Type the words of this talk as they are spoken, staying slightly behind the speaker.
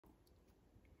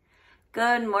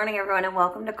Good morning, everyone, and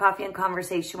welcome to Coffee and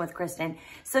Conversation with Kristen.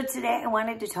 So today I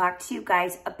wanted to talk to you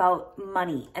guys about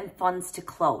money and funds to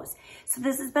close. So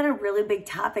this has been a really big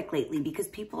topic lately because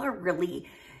people are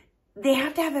they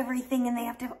have to have everything and they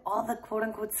have to have all the quote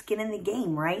unquote skin in the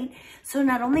game, right? So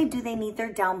not only do they need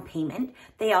their down payment,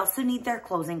 they also need their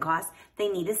closing costs. They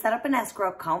need to set up an escrow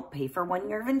account, pay for 1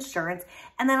 year of insurance.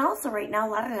 And then also right now, a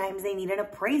lot of times they need an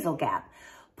appraisal gap.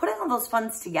 Putting all those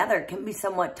funds together can be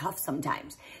somewhat tough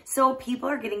sometimes. So people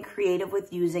are getting creative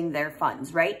with using their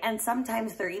funds, right? And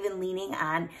sometimes they're even leaning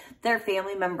on their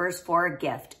family members for a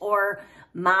gift, or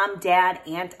mom, dad,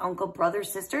 aunt, uncle, brother,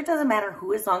 sister. It doesn't matter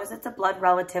who, as long as it's a blood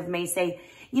relative, may say,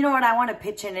 you know what, I want to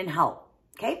pitch in and help,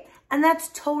 okay? And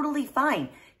that's totally fine.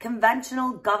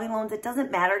 Conventional, govvie loans, it doesn't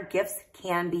matter. Gifts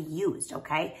can be used,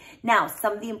 okay? Now,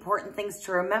 some of the important things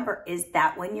to remember is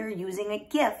that when you're using a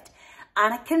gift,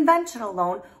 on a conventional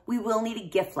loan, we will need a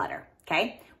gift letter,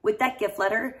 okay? With that gift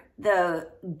letter, the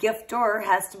giftor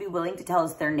has to be willing to tell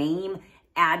us their name,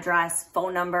 address,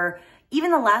 phone number, even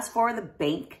the last four of the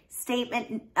bank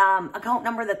statement, account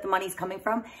number that the money's coming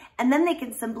from, and then they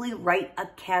can simply write a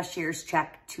cashier's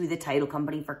check to the title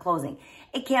company for closing.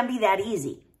 It can be that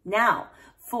easy. Now,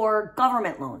 for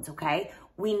government loans, okay,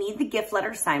 we need the gift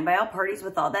letter signed by all parties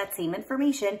with all that same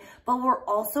information, but we're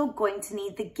also going to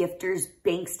need the gifter's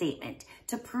bank statement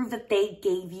to prove that they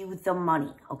gave you the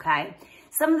money, okay?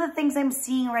 Some of the things I'm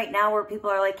seeing right now where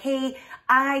people are like, hey,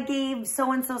 I gave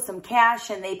so-and-so some cash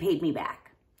and they paid me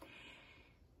back.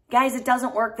 Guys, it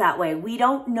doesn't work that way. We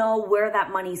don't know where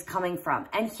that money's coming from.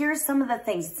 And here's some of the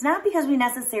things. It's not because we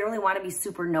necessarily want to be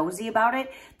super nosy about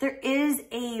it. There is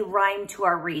a rhyme to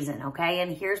our reason, okay?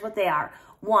 And here's what they are.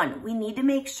 One, we need to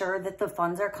make sure that the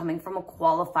funds are coming from a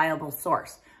qualifiable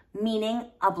source, meaning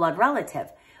a blood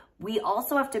relative. We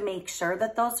also have to make sure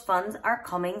that those funds are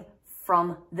coming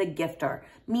from the gifter,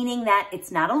 meaning that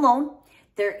it's not a loan.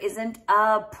 There isn't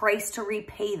a price to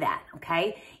repay that,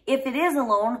 okay? If it is a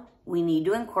loan, we need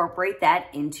to incorporate that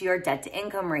into your debt to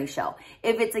income ratio.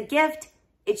 If it's a gift,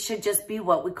 it should just be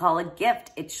what we call a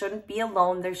gift. It shouldn't be a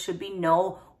loan. There should be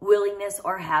no willingness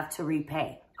or have to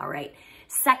repay, all right?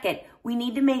 Second, we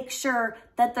need to make sure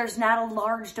that there's not a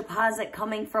large deposit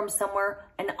coming from somewhere,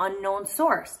 an unknown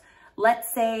source.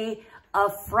 Let's say a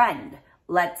friend.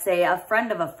 Let's say a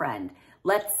friend of a friend.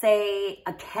 Let's say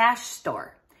a cash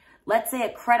store. Let's say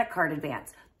a credit card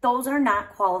advance. Those are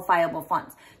not qualifiable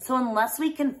funds. So unless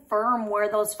we confirm where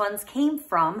those funds came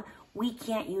from, we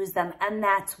can't use them, and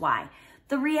that's why.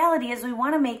 The reality is we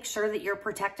want to make sure that you're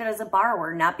protected as a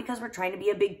borrower, not because we're trying to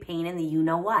be a big pain in the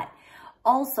you-know-what.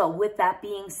 Also, with that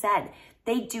being said,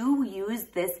 they do use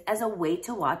this as a way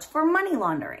to watch for money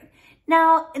laundering.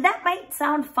 Now, that might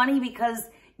sound funny because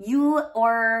you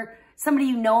or somebody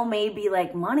you know may be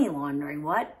like, money laundering,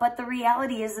 what? But the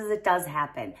reality is it does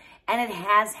happen, and it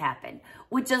has happened,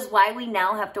 which is why we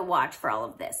now have to watch for all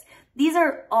of this. These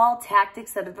are all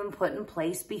tactics that have been put in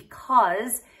place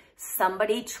because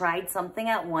somebody tried something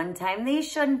at one time they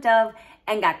shouldn't have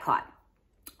and got caught.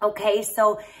 Okay,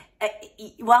 so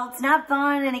while it's not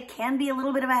fun and it can be a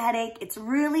little bit of a headache, it's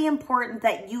really important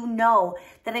that you know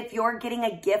that if you're getting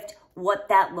a gift, what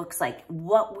that looks like,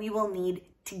 what we will need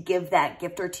to give that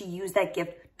gift or to use that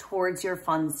gift towards your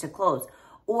funds to close,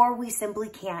 or we simply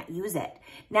can't use it.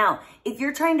 Now, if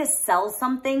you're trying to sell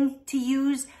something to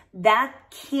use, that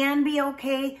can be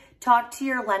okay. Talk to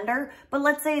your lender, but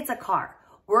let's say it's a car.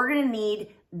 We're gonna need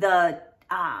the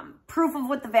proof of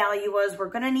what the value was. We're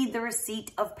gonna need the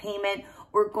receipt of payment.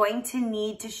 We're going to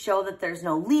need to show that there's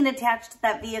no lien attached to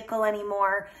that vehicle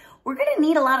anymore. We're gonna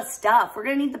need a lot of stuff. We're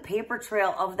gonna need the paper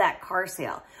trail of that car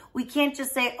sale. We can't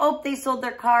just say, oh, they sold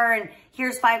their car and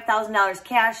here's $5,000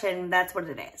 cash and that's what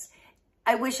it is.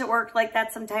 I wish it worked like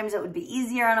that. Sometimes it would be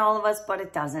easier on all of us, but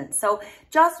it doesn't. So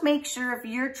just make sure if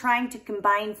you're trying to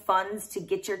combine funds to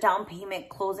get your down payment,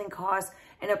 closing costs,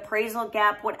 an appraisal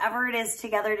gap, whatever it is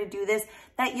together to do this,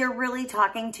 that you're really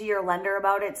talking to your lender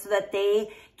about it so that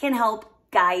they can help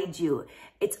guide you.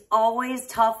 It's always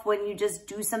tough when you just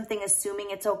do something assuming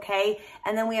it's okay,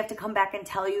 and then we have to come back and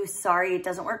tell you, sorry, it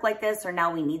doesn't work like this, or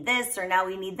now we need this, or now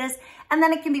we need this, and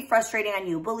then it can be frustrating on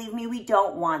you. Believe me, we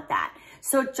don't want that.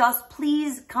 So just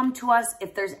please come to us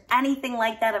if there's anything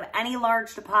like that of any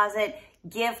large deposit,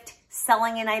 gift,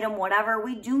 selling an item, whatever.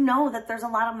 We do know that there's a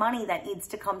lot of money that needs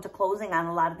to come to closing on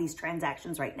a lot of these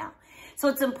transactions right now. So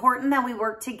it's important that we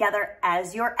work together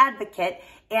as your advocate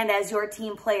and as your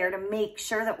team player to make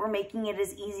sure that we're making it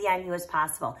as easy on you as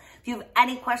possible. If you have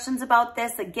any questions about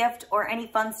this, a gift, or any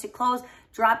funds to close,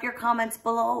 Drop your comments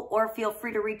below or feel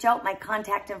free to reach out. My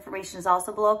contact information is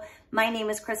also below. My name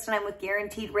is Kristen. I'm with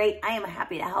Guaranteed Rate. I am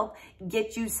happy to help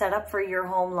get you set up for your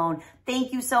home loan.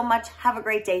 Thank you so much. Have a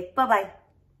great day. Bye-bye.